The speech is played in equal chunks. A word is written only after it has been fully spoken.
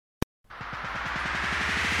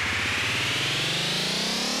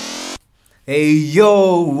Hey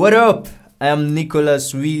yo, what up? I'm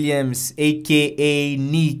Nicholas Williams, aka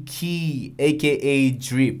Nikki, aka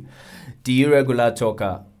Drip, the irregular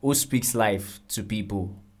talker who speaks life to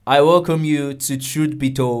people. I welcome you to Truth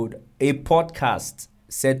Be Told, a podcast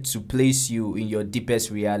set to place you in your deepest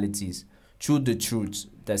realities through the truth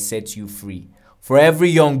that sets you free. For every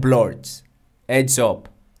young blood, heads up,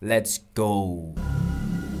 let's go.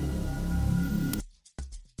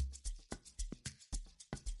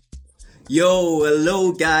 Yo,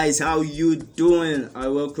 hello guys, how you doing? I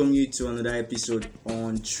welcome you to another episode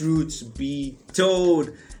on Truth Be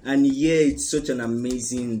Told. And yeah, it's such an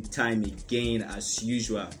amazing time again as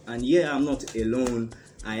usual. And yeah, I'm not alone.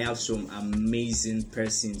 I have some amazing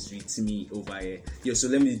persons with me over here. Yeah, so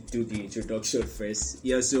let me do the introduction first.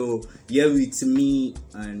 Yeah, so here with me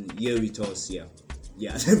and here with us,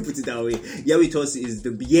 yeah, let me put it that way. Here with us is the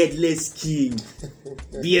Beardless King.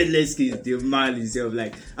 Beardless King, the man himself.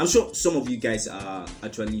 Like, I'm sure some of you guys are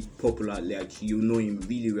actually popular. Like, you know him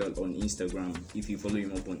really well on Instagram if you follow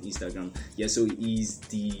him up on Instagram. Yeah, so he's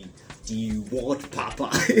the word papa,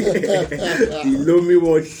 the Lomi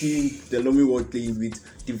word king,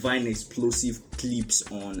 with divine explosive clips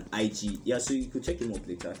on IG. Yeah, so you could check him up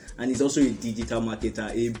later. And he's also a digital marketer,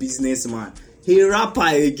 a businessman. He rapper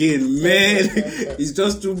again, man. It's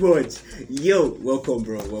just too much. Yo, welcome,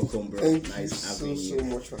 bro. Thank Nice you having so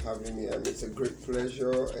much for having me, and it's a great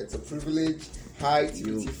pleasure. It's a privilege. Hi,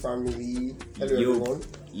 TBT family. Hello, everyone.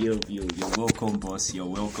 You're welcome, boss. You're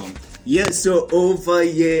welcome. Yeah, so over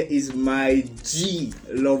here is my G,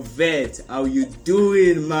 Loveth. How you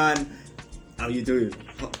doing, man? How you doing?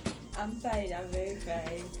 I'm fine. I'm very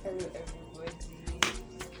fine. Hello, everybody.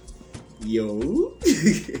 Yo,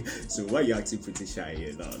 so why you acting pretty shy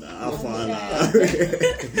here now?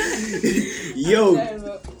 Yo,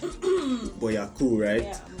 but you're cool, right?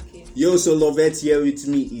 Yeah, I'm okay. Yo, so Loveth here with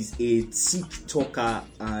me is a TikToker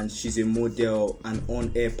and she's a model and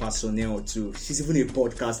on-air personnel too. She's even a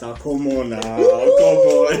podcaster. Come on now,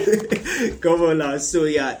 come on now. So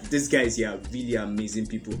yeah, these guys here are really amazing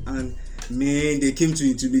people and. Man, they came to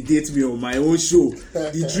intimidate me on my own show.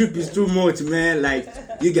 The drip is too much, man. Like,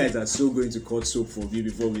 you guys are so going to cut soap for me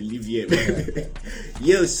before we leave here.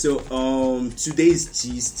 Yeah, so today's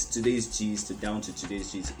gist down to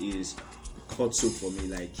today's gist is cut soap for me.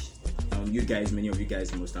 Like, many of you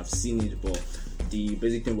guys must have seen it, but the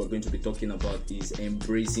basic thing we're going to be talking about is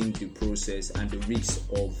embracing the process and the risks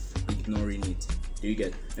of ignoring it. Do you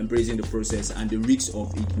get embracing the process and the risks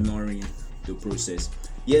of ignoring the process?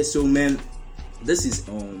 Yeah, so man, this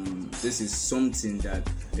is something that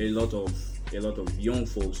a lot of young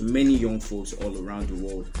folks, many young folks all around the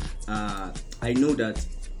world. I know that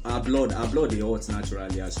our blood is hot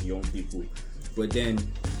naturally as young people, but then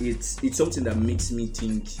it's something that makes me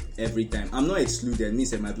think every time. I'm not excluded. Me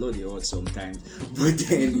say my blood is hot sometimes, but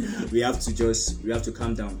then we have to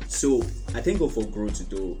calm down. So I thank God for growth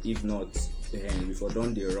though. If not, then we for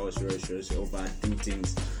done the rush overdo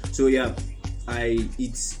things. So yeah.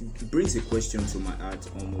 It brings a question to my heart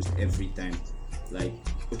almost every time. Like,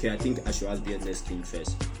 okay, I think I should ask Beardless King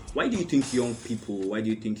first. Why do you think young people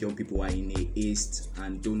are in a haste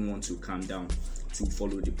and don't want to calm down to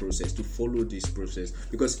follow this process?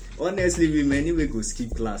 Because honestly, we may anyway go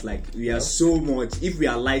skip class. Like, we are so much. If we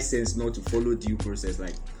are licensed not to follow due process,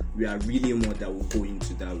 like we are really more that will go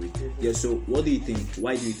into that way. Yeah. So, what do you think?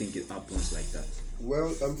 Why do you think it happens like that? Well,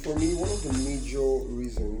 for me, one of the major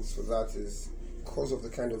reasons for that is because of the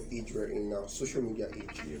kind of age we're in now, social media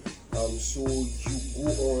age. Yeah. So you go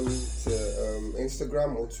on to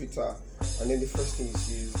Instagram or Twitter, and then the first thing you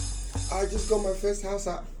see is, I just got my first house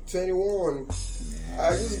at 21.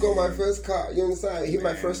 I just got my first car. You understand? I hit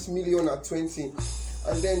my first million at 20,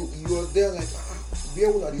 and then you're there like,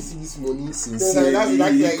 where will I see this money? Sincerely,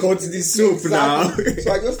 like, cut this soap now.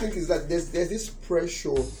 So I just think is that there's this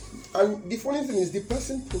pressure, and the funny thing is the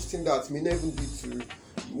person posting that may not even be to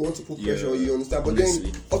want to put pressure on you, understand? But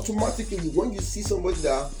honestly, then automatically when you see somebody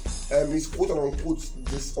that is quote unquote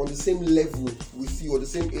this on the same level with you or the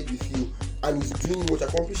same age with you and is doing much,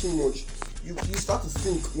 accomplishing much, you start to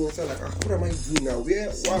think, you understand, like, what am I doing now?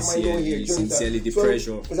 Why am I not here? Sincerely, the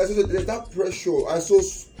pressure. So there's that pressure, and so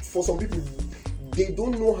for some people, they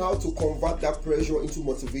don't know how to convert that pressure into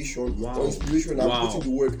motivation or inspiration and put in the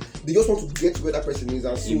work. They just want to get to where that person is,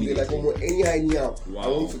 and so they're like, oh, anyhow, I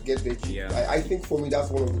want to get there. Yeah. I think for me that's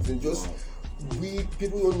one of the things. Just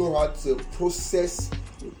people don't know how to process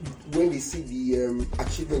when they see the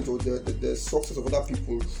achievement or the success of other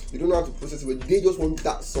people. They don't know how to process it, but they just want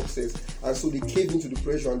that success, and so they cave into the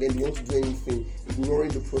pressure, and then they want to do anything, ignoring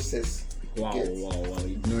the process. Wow, Get? wow.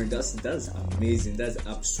 No, that's amazing. That's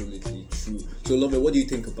absolutely true. So, Loveth, what do you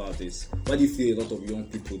think about this? Why do you feel a lot of young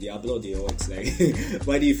people they are blood they hurt? Like,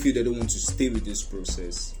 why do you feel they don't want to stay with this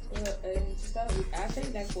process? Well, to start with, I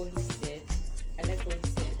actually like what he said. I like what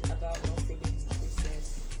he said about not following the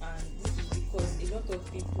process, and this is because a lot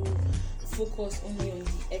of people focus only on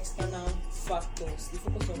the external factors. They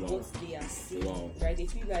focus on what they are seeing, right? They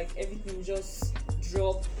feel like everything just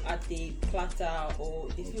drop at the platter, or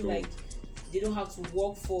they feel like they don't have to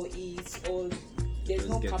work for it, or there's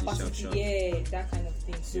no capacity. Yeah, that kind of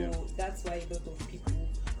thing. So that's why a lot of people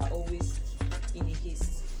are always in a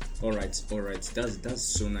haste. All right.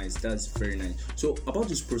 That's so nice. That's very nice. So about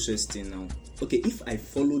this process thing now. Okay, if I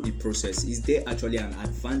follow the process, is there actually an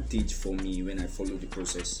advantage for me when I follow the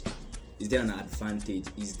process? Is there an advantage?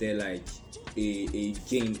 Is there like a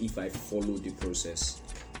gain if I follow the process?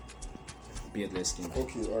 Beardless King.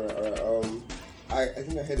 Okay, alright. I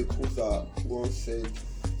think I heard a quote that once said,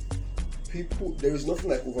 there is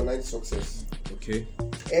nothing like overnight success. Okay.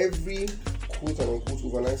 Every quote and unquote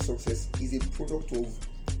overnight success is a product of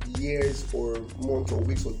years or months or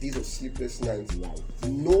weeks or days of sleepless nights. Wow.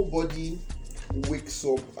 Nobody wakes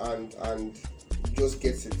up and just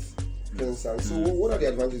gets it. You understand? So what are the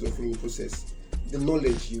advantages of following the process? The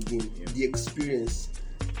knowledge you gain, the experience.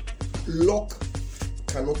 Luck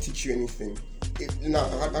cannot teach you anything.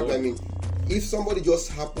 How do I mean? If somebody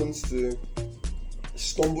just happens to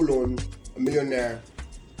stumble on a millionaire,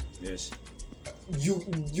 yes,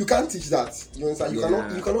 you can't teach that. You understand?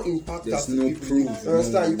 You cannot impact There's that. No people. proof. You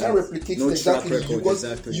understand? You can't replicate no it exactly. Because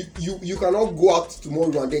exactly. You cannot go out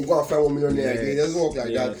tomorrow and then go and find 1 millionaire again. It doesn't work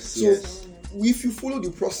like that. So if you follow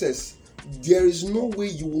the process, there is no way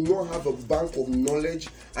you will not have a bank of knowledge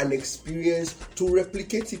and experience to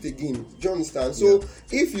replicate it again. Do you understand? So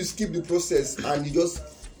if you skip the process and you just,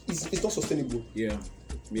 it's not sustainable. Yeah.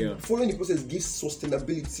 Following the process gives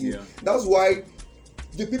sustainability. Yeah. That's why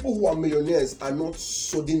the people who are millionaires are not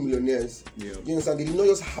sudden millionaires. Yeah. You understand? They did not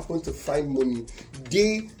just happen to find money.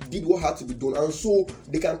 They did what had to be done, and so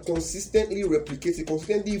they can consistently replicate it,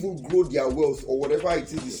 consistently even grow their wealth or whatever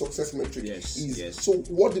it is the success metric is. Yes. So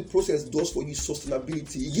what the process does for you is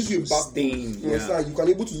sustainability. It gives you a backbone. You understand? You can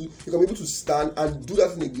be able to stand and do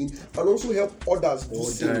that thing again, and also help others do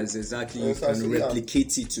same. Exactly. You can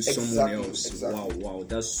replicate it to someone else. Exactly. Wow,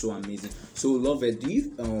 that's so amazing. So Loveth, do you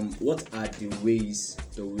what are the ways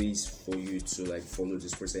for you to like follow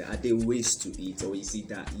this process? Are there ways to it, or is it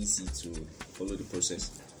that easy to follow the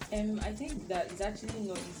process? I think that it's actually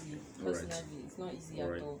not easy. Personally, it's not easy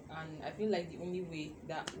at all. And I feel like the only way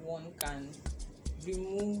that one can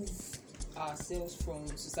remove ourselves from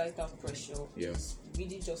societal pressure is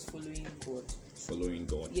really just following God. Following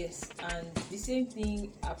God. Yes, and the same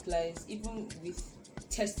thing applies even with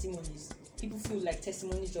testimonies. People feel like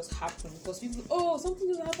testimonies just happen because people, something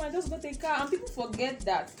just happened, I just got a car, and people forget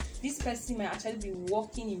that this person might actually be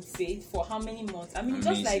walking in faith for how many months. I mean, it's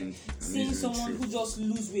just like seeing someone who just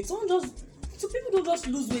lose weight. So people don't just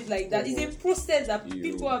lose weight like that. It's a process that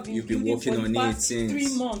people have been building for the past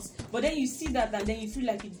 3 months. But then you see that, and then you feel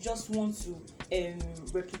like you just want to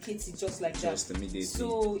replicate it just like that. Just immediately.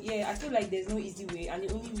 So I feel like there's no easy way, and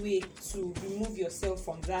the only way to remove yourself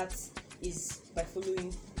from that is by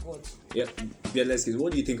following God. Yeah, Beardless King,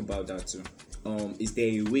 what do you think about that too? Is there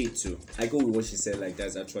a way to? I go with what she said. Like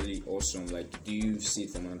that's actually awesome. Like, do you see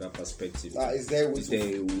it from another perspective? Is there a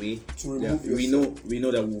way to remove yourself? We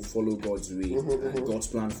know that we'll follow God's way and God's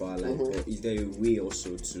plan for our life. But is there a way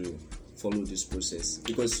also to follow this process?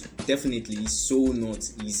 Because definitely it's so not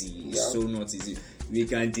easy. It's so not easy. We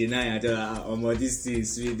can deny this thing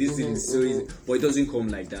is so easy, but it doesn't come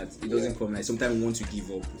like that. It doesn't come like. Sometimes we want to give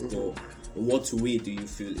up. But what way do you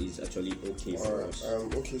feel is actually okay for us?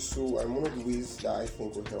 Okay, so one of the ways that I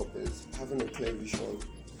think will help is having a clear vision.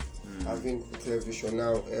 Having a clear vision.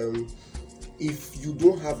 Now, if you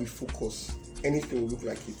don't have a focus, anything will look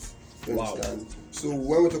like it. You understand? So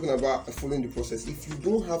when we're talking about following the process, if you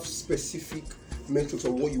don't have specific metrics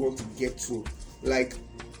on what you want to get to, like,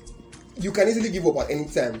 you can easily give up at any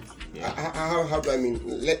time. How do I mean?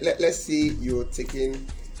 Let's say you're taking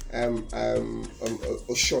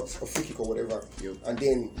a shot, a free kick or whatever, and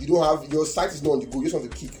then you don't have, your sight is not on the goal, you just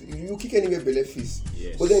want to kick. You kick anywhere belly face.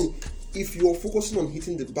 But then if you're focusing on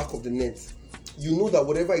hitting the back of the net, you know that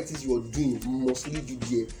whatever it is you are doing must lead you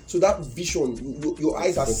there. So that vision, your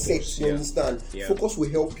eyes are set, you understand? Focus will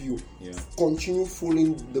help you continue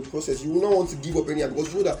following the process. You will not want to give up anyhow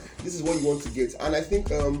because you know that this is what you want to get. And I think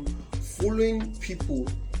following people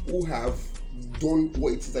who have done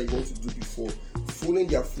what it is that you want to do before, following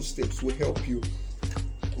their footsteps will help you.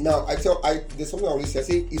 Now, there's something I always say. I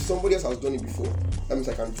say, if somebody else has done it before, that means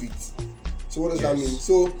I can do it. So what does that mean?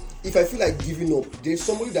 So if I feel like giving up, there's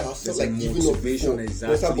somebody that has felt like giving up before,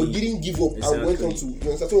 exactly. but didn't give up and went on to, you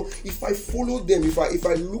understand? So if I follow them, if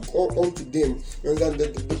I look onto them, you understand,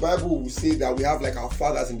 the Bible will say that we have like our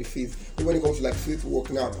fathers in the faith. Maybe when it comes to like faith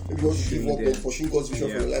work now, maybe you want to give up and pursuing God's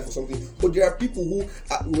vision for your life or something. But there are people who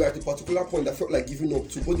were at a particular point that felt like giving up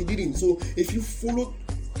too, but they didn't. So if you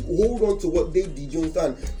hold on to what they did, you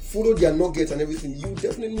understand, follow their nuggets and everything, you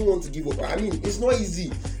definitely want to give up. I mean, it's not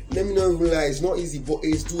easy. Let me not even lie, it's not easy, but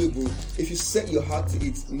it's doable. If you set your heart to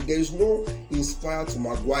it, there's no inspired to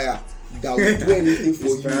Maguire that will do anything for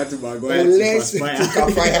you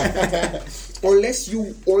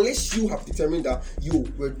unless you have determined that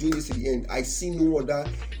we're doing this to the end. I see no other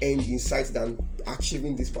end in sight than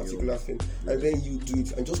achieving this particular thing, and then you do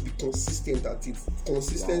it and just be consistent at it.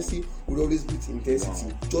 Consistency will always beat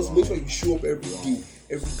intensity. Just make sure you show up every day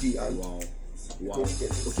and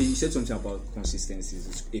Okay, you said something about consistency.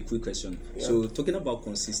 It's a quick question. So talking about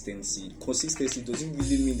consistency doesn't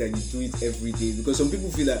really mean that you do it every day, because some people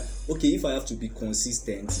feel like, okay, if I have to be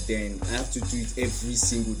consistent, then I have to do it every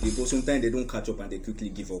single day, but sometimes they don't catch up and they quickly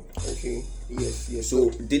give up. Okay, yes. So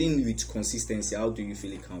dealing with consistency, how do you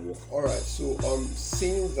feel it can work? Alright, so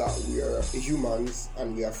seeing that we are humans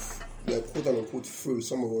and we are quote unquote free,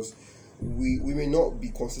 some of us, we may not be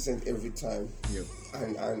consistent every time.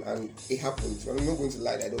 And it happens. I'm not going to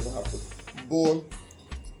lie that it doesn't happen, but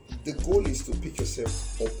the goal is to pick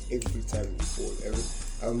yourself up every time you fall.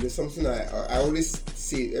 There's something I always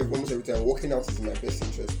say almost every time: working out is in my best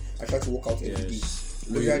interest. I try to work out every day.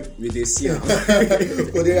 With this year.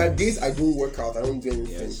 But there are days I don't work out, I don't do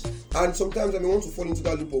anything. And sometimes I may want to fall into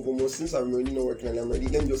that loop of almost, since I'm already not working and I'm ready,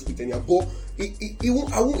 let me just quit anyhow. But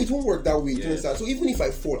it won't work that way. So even if I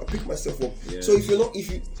fall, I pick myself up. So if you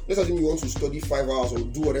let's assume you want to study 5 hours or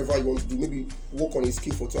do whatever you want to do, maybe work on a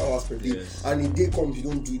skill for 2 hours per day, and a day comes you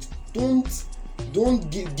don't do it, don't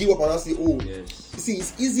give up and say, see,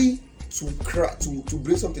 it's easy to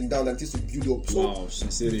bring something down than it is to build up.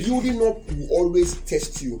 So building up will always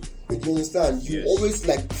test you. You understand? You always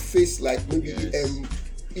like face like maybe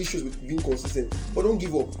issues with being consistent, but don't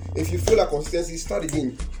give up. If you feel like consistency, start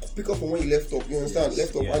again. Pick up from when you left up. You understand?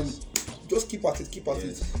 And just keep at it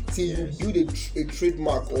till you build a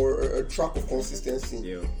trademark or a track of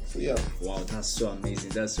consistency. Wow, that's so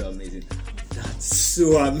amazing. So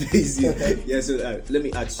let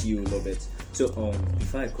me ask you, Loveth. So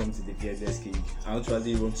before I come to the Beardless King, I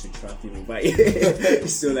actually want to track him by.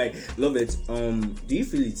 So like, Loveth, do you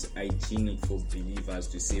feel it's hygienic for believers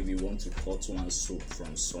to say we want to cut one soap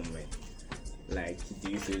from somewhere? Like,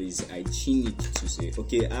 do you feel it's hygienic to say,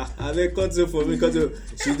 okay, I have a cut soap for me,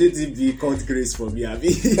 should it be cut grace for me? I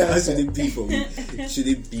mean, how should it be for me? Should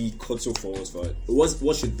it be cut soap for us?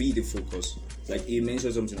 What should be the focus? Like, you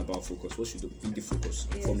mentioned something about focus. What should be the focus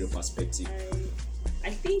from your perspective? I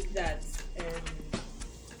think that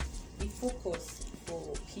the focus for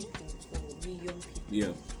people, for we young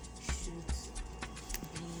people, should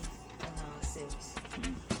be on ourselves.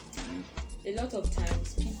 A lot of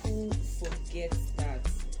times people forget that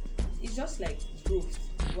it's just like growth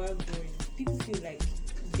while growing. People feel like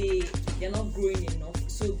they're not growing enough,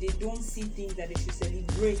 so they don't see things that they should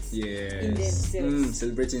celebrate in themselves.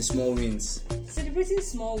 Celebrating small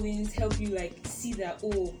wins help you like see that,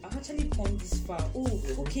 oh, I've actually come this far,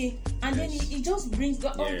 okay, and then it just brings, oh,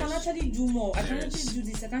 I can actually do more, I can actually do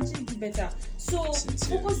this, I can actually do better. So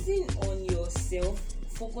focusing on yourself,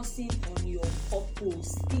 focusing on your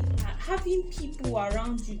purpose, having people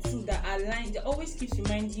around you too that align, that always keeps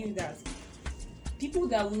reminding you that people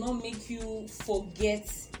that will not make you forget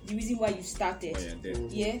the reason why you started.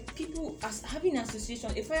 People having an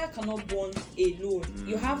association. A fire cannot burn alone.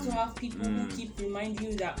 You have to have people who keep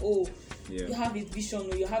reminding you that, you have a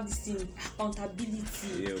vision, or you have this thing,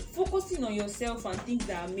 accountability. Focusing on yourself and things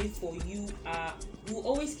that are made for you will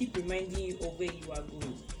always keep reminding you of where you are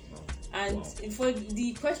going. And for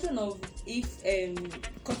the question of if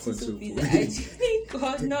cotton soap is hygienic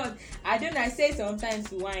or not, I don't know. I say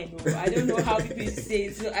sometimes wine. I don't know how people say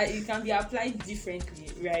it. So it can be applied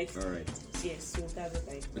differently, right? All right. Yes. So that's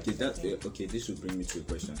what I. Okay. This will bring me to a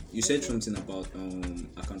question. You said something about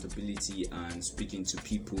accountability and speaking to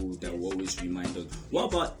people that will always remind us. What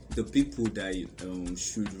about the people that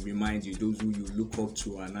should remind you? Those who you look up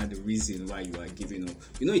to and are the reason why you are giving up.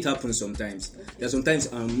 You know, it happens sometimes. There's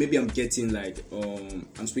sometimes maybe I'm getting like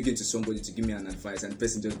I'm speaking to somebody to give me an advice, and the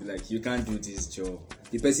person just be like, you can't do this job.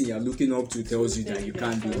 The person you're looking up to tells you that you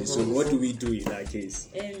can't do this. So what do we do in that case?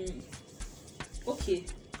 Okay.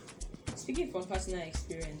 Speaking from personal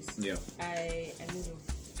experience, I know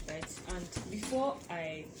right? And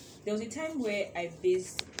there was a time where I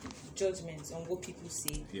based judgments on what people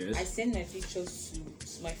say. Yes. I send my pictures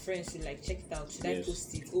to my friends to like check it out. Should I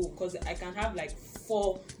post it? Oh, because I can have like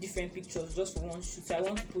 4 different pictures just for one shoot. So I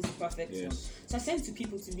want to post the perfect one. So I send to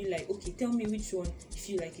people to be like, okay, tell me which one you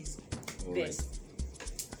feel like is best.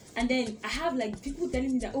 And then I have like people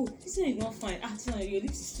telling me that, oh, this one is not fine. This one, your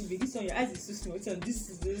lips is too big. This one, your eyes is too small. This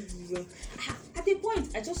is this one. At a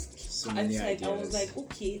point, I was like,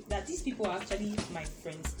 okay, that these people are actually my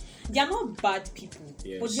friends. They are not bad people,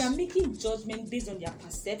 but they are making judgment based on their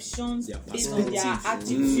perceptions, based on their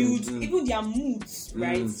attitudes, even their moods,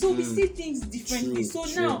 right? So we see things differently.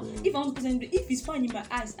 Now, if I want to present, if it's fine in my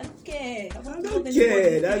eyes, I don't care. I don't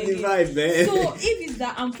care. That's the vibe, man. So if it's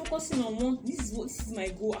that I'm focusing on one, this is my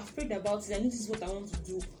goal. I've prayed about it. I know this is what I want to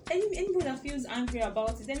do. Anybody that feels angry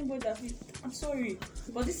about it, anybody that feels, I'm sorry,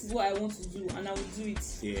 but this is what I want to do, and I will do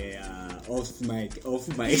it. Yeah, off mic.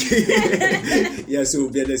 Yeah, so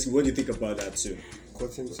Beardless, what do you think about that too?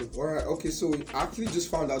 Alright, okay, so I actually just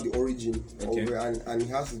found out the origin of it, and it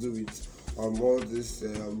has to do with all these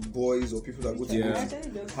boys or people that go to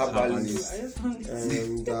herbalists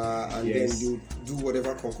and then you do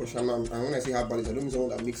whatever concoction. And when I say herbalist, I don't mean someone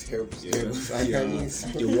that makes herbs.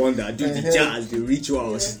 The one that do the jazz, the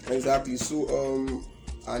rituals. Exactly. So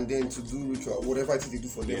and then to do ritual, whatever it is they do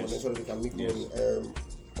for them, and that's what they can make money.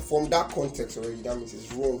 From that context already, that means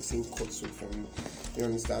it's wrong saying cut soap for me. You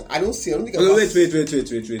understand? I don't think wait.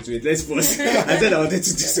 Let's pause. I said I wanted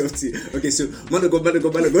to do something. Okay, so man of God. Okay.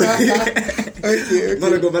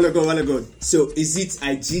 Man of God. So is it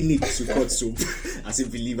hygienic to cut soap? As a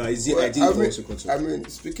believer, is it hygienic to cut soap? I mean,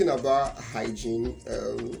 speaking about hygiene,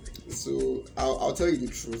 so I'll tell you the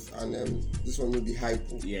truth, and this one will be hype.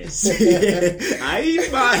 Yes.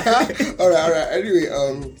 Hype. All right. Anyway,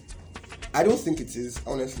 I don't think it is.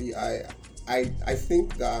 Honestly, I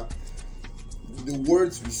think that the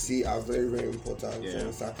words we say are very, very important. You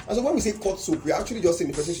understand? And so when we say cut soap, we're actually just saying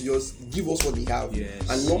the person should just give us what they have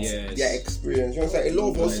and not their experience. You understand? A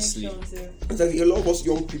lot of us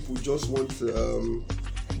young people just want to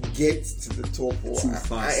get to the top too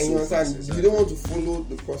fast. And you understand? You don't want to follow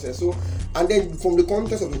the process. So, and then from the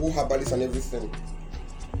context of the whole herbalist and everything,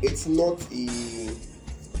 it's not the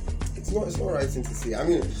right thing to say. I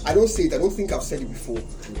mean, I don't say it. I don't think I've said it before.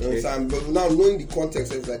 You understand? But now knowing the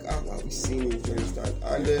context, it's like, wow, we're saying it. You understand?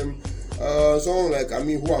 And someone like, I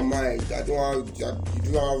mean, who am I? You don't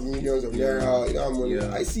have millions of naira. You don't have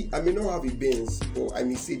money. I may not have a Benz, but I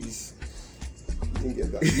may say this. You didn't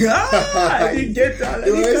get that. I didn't get that.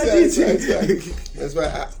 That's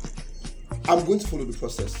why I'm going to follow the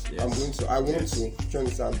process. I want to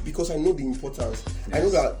understand, because I know the importance. I know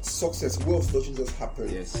that success, wealth doesn't just happen.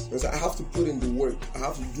 Because I have to put in the work. I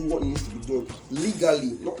have to do what needs to be done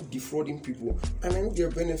legally, not defrauding people. And I know there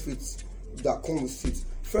are benefits that come with it.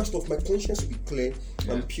 First off, my conscience will be clear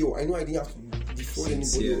and pure. I know I didn't have to defraud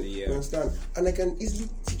anybody. You understand? And I can easily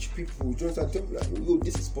teach people. You understand? Tell people like, oh,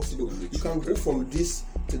 this is possible. You can go from this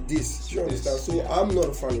to this. You understand? So I'm not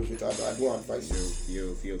a fan of it. I don't advise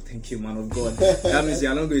you. Yo, thank you, man of God. That means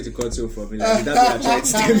you're not going to cut soap for me. Like, that's what I'm trying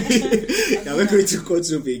to tell me. You're not going to cut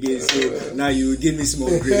soap again. So now you will give me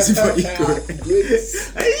small grace before you go.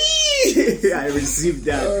 I received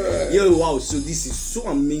that. Yo, wow. So this is so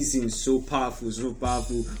amazing, so powerful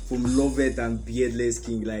from Loveth and Beardless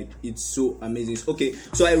King. Like, it's so amazing. Okay,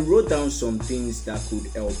 so I wrote down some things that could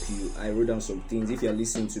help you. If you're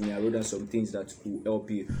listening to me, I wrote down some things that could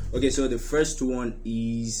help you. Okay, so the first one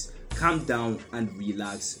is calm down and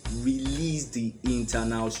relax. Release the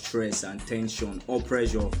internal stress and tension or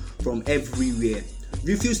pressure from everywhere.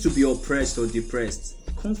 Refuse to be oppressed or depressed.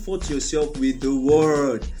 Comfort yourself with the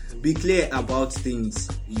word. Be clear about things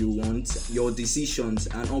you want, your decisions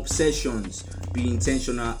and obsessions. Be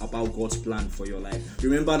intentional about God's plan for your life.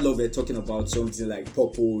 Remember, Loveth talking about something like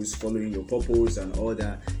purpose, following your purpose and all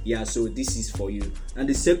that. Yeah, so this is for you. And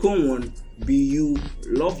the second one, be you,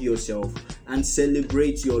 love yourself and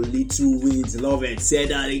celebrate your little wins. Loveth, say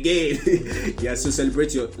that again. Yeah, so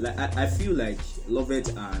celebrate your, like, I feel like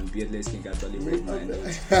Loveth and Beardless King actually made my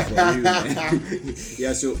notes for you, man.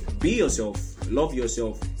 Yeah, so be yourself, love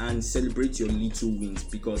yourself and celebrate your little wins,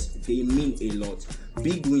 because they mean a lot.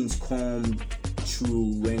 Big wins come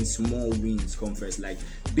true when small wins come first. Like,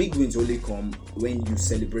 big wins only come when you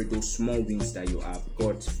celebrate those small wins that you have.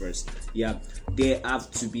 God first. Yeah, there have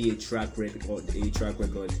to be a track record.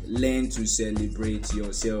 Learn to celebrate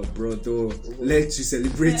yourself, brother. Learn to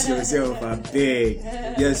celebrate yourself, I beg.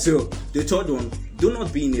 Yeah, so the third one, do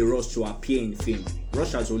not be in a rush to appear in fame.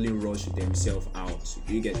 Rushers only rush themselves out.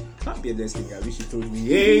 You get Beardless King. I wish you told me.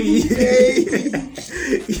 Hey.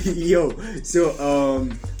 Yo. So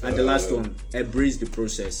and the last one, embrace the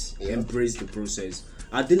process. Yeah. Embrace the process.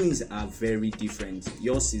 Our dealings are very different.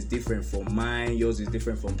 Yours is different from mine. Yours is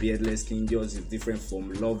different from Beardless King. Yours is different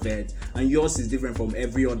from Loveth, and yours is different from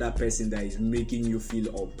every other person that is making you feel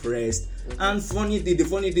oppressed. And the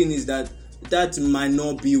funny thing is that might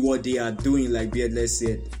not be what they are doing, like Beardless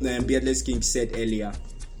King said earlier.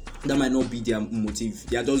 That might not be their motive.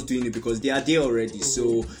 They are just doing it because they are there already,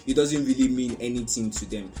 so it doesn't really mean anything to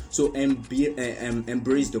them. So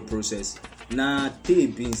embrace the process. Nah,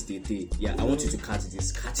 tape beans the tape. Yeah, I want you to catch it.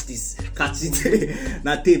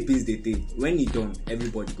 Nah, tape beans the tape. When you done,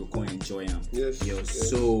 everybody go come enjoy them. Yes.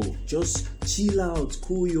 So just chill out,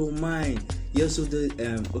 cool your mind. Yeah, so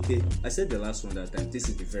okay, I said the last one that time. This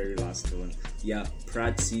is the very last one. Yeah,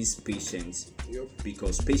 practice patience. Yep.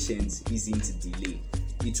 Because patience isn't delay.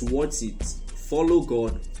 It's worth it. Follow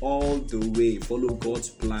God all the way. Follow God's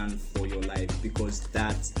plan for your life, because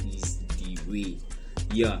that is the way.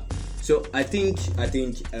 Yeah. So I think I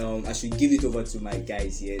should give it over to my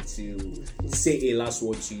guys here to say a last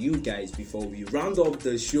word to you guys before we round up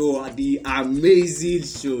the show, the amazing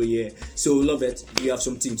show. Yeah. So Loveth, do you have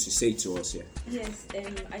something to say to us here? Yes.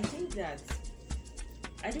 I think that,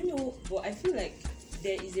 I don't know, but I feel like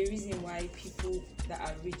there is a reason why people that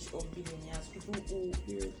are rich or billionaires, people who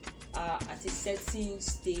are at a certain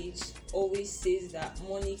stage, always says that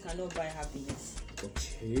money cannot buy happiness.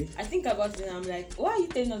 Okay. I think about it and I'm like, why are you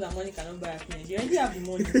telling us that money cannot buy happiness? You already have the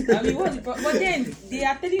money. I mean, what's the problem? But then they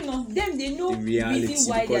are telling us, they know the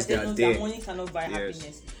reason why they are telling us that money cannot buy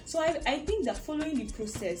happiness. So I think that following the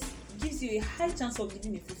process gives you a high chance of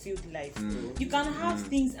living a fulfilled life. You can have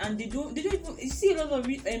things and they don't even, you see a lot of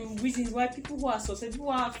reasons why people who are successful,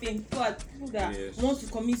 people who are famous, people that want to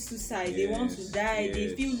commit suicide, they want to die,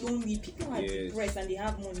 they feel lonely, people are depressed and they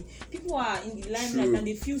have money, people are in the limelight and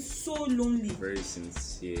they feel so lonely. Very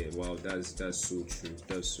sincere. Wow, that's so true.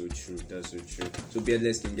 That's so true. So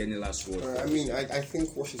Beardless King, any last word? I mean, I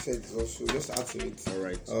think what she said is also, just to add to it. All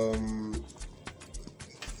right.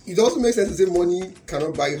 It doesn't make sense to say money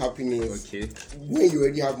cannot buy you happiness. Okay. When you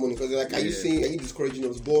already have money, because like, are you discouraging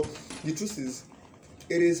us? But the truth is,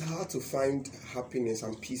 it is hard to find happiness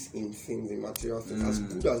and peace in things, in material things, as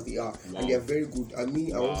good as they are, and they are very good. I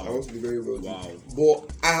mean, I want to be very wealthy.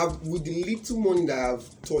 But I have, with the little money that I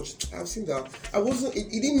have touched, I've seen that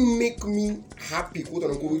it didn't make me happy, quote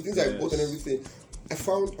unquote, with things I bought and everything. I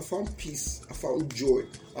found peace, I found joy,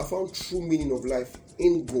 I found true meaning of life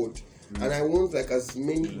in God. And I want, like, as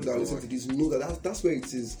many people that listen to this know that that's where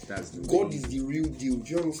it is. God is the real deal.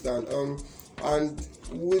 Do you understand? And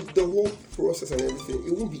with the whole process and everything,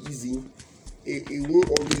 it won't be easy. It won't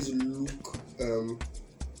always look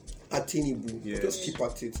attainable. Just keep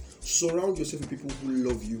at it. Surround yourself with people who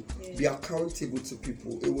love you. Be accountable to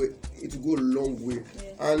people. It will go a long way.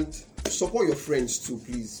 And support your friends too,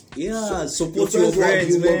 please. Support your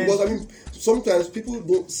friends, man. Because I mean, sometimes people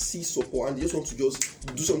don't see support and they just want to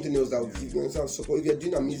just do something else that will give you support. If you're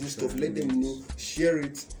doing amazing stuff, let them know, share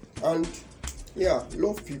it, and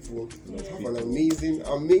love people. Have an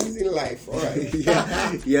amazing life. All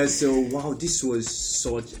right. So wow, this was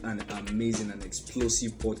such an amazing and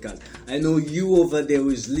explosive podcast. I know you over there who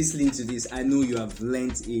is listening to this, I know you have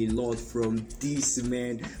learned a lot from this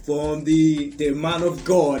man, from the man of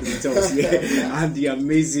God with us, and the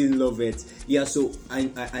amazing Loveth. So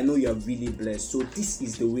I know you are really blessed. So this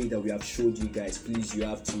is the way that we have showed you guys. Please, you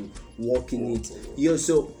have to walk in it.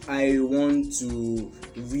 So I want to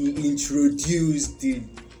reintroduce the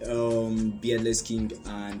Beardless King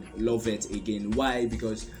and Loveth again. Why?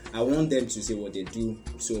 Because I want them to say what they do.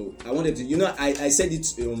 So I want them to, I said it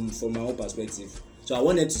from my own perspective. So I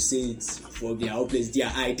want them to say it from their own place, their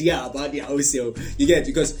idea about their own self. You get?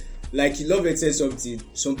 Because like Loveth said something,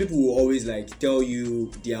 some people will always like tell you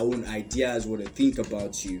their own ideas, what they think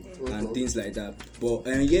about you, and things like that. But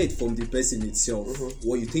yet from the person itself,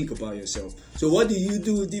 what you think about yourself. So what do you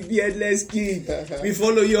do, the Beardless King? We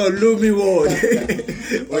follow your Lumi word.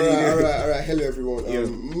 All right. Hello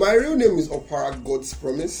everyone. My real name is Opara God's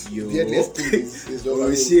Promise. Beardless King is just I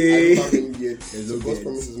don't have any yet. So God's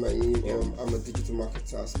Promise is my name. I'm a digital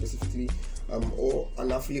marketer, specifically or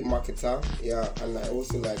an affiliate marketer, and I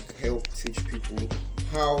also like help teach people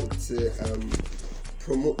how to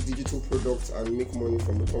promote digital products and make money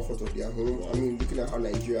from the comfort of their home. I mean, looking at how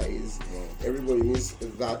Nigeria is, everybody needs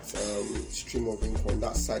that stream of income,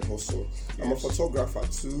 that side hustle. I'm a photographer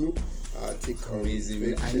too. Take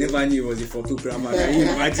amazing. I never knew it was a photographer. Can you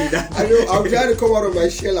imagine that? I know. I'm trying to come out of my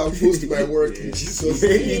shell and post my work in Jesus'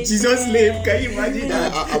 name. In Jesus' name. Can you imagine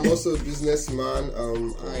that? I'm also a businessman.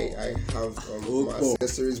 I have my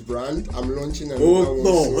accessories brand. I'm launching another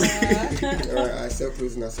one. I sell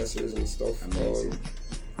clothes and accessories and stuff.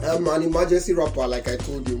 I'm an emergency rapper, like I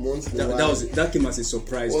told you once in a while. That came as a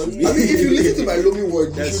surprise to me. I mean, if you listen to my Lomi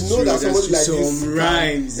word, you should know that somebody like this. Some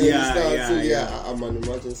rhymes, yeah. I'm an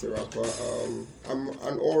emergency rapper. I'm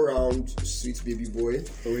an all-round sweet baby boy.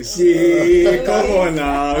 Oh shit! Come on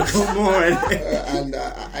now, come on. And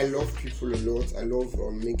I love people a lot. I love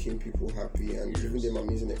making people happy and giving them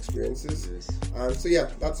amazing experiences. And so yeah,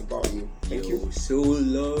 that's about me. Thank you. So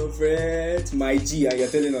Loveth, my G, and you're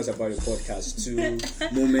telling us about your podcast too.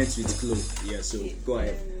 Moments with Chloe. Yeah, so go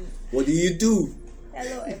ahead. What do you do?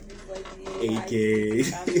 Hello everybody. AK.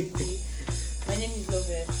 My name is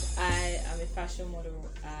Loveth. I am a fashion model.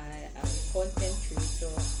 I am a content creator.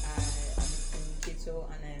 I am a communicator,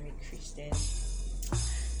 and I am a Christian.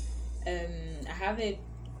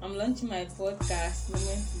 I'm launching my podcast,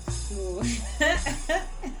 Moments with Chloe.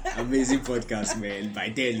 Amazing podcast, man. By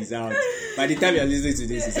then it's out. By the time you're listening to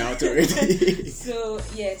this, it's out already. So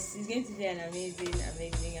yes, it's going to be an amazing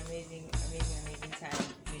time.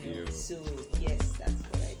 You know. So yes, that's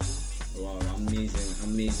what I do. Wow,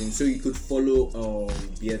 amazing. So you could follow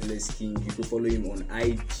Beardless King. You could follow him on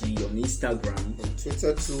IG, on Instagram, on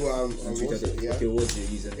Twitter too. On Twitter. Also, yeah. Okay, what's your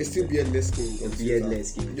username? It's still Beardless King.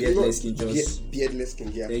 Beardless King. Just Beardless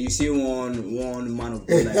King. Yeah. You see one man of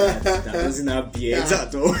God like that doesn't have beards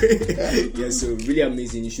at all. Yeah, so really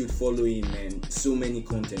amazing. You should follow him, man. So many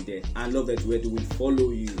content there. I love it. Where do we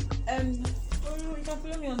follow you? You can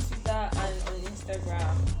follow me on Twitter and on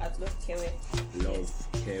Instagram at Love Kewe.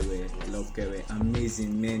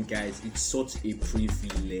 Amazing, man, guys. It's such a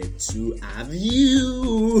privilege to have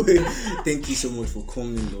you. Thank you so much for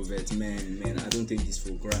coming, Loveth, man. I don't take this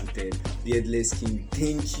for granted. Beardless King,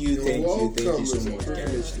 thank you so much,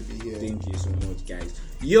 guys. Thank you so much, guys.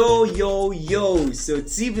 Yo. So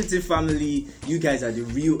TBT family, you guys are the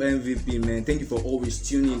real MVP, man. Thank you for always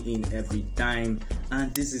tuning in every time.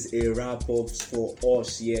 And this is a wrap up for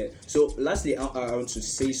us, yeah. So lastly, I want to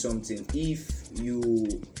say something. If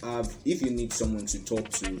you need someone to talk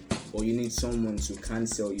to, or you need someone to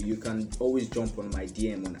cancel you, you can always jump on my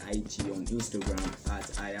DM on IG, on Instagram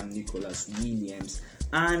at I am Nicholas Williams.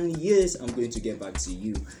 And yes, I'm going to get back to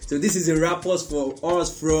you. So this is a wrap up for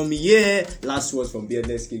us from here. Last words from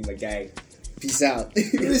Beardless King, my guy. Peace out.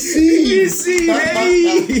 Receive.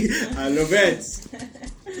 Hey. I love it.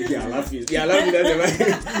 Yeah, I love you.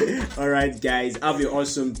 That's all right, guys. Have an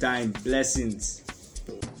awesome time. Blessings.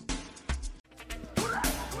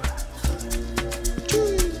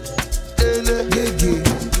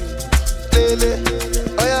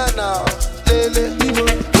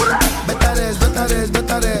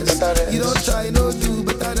 Better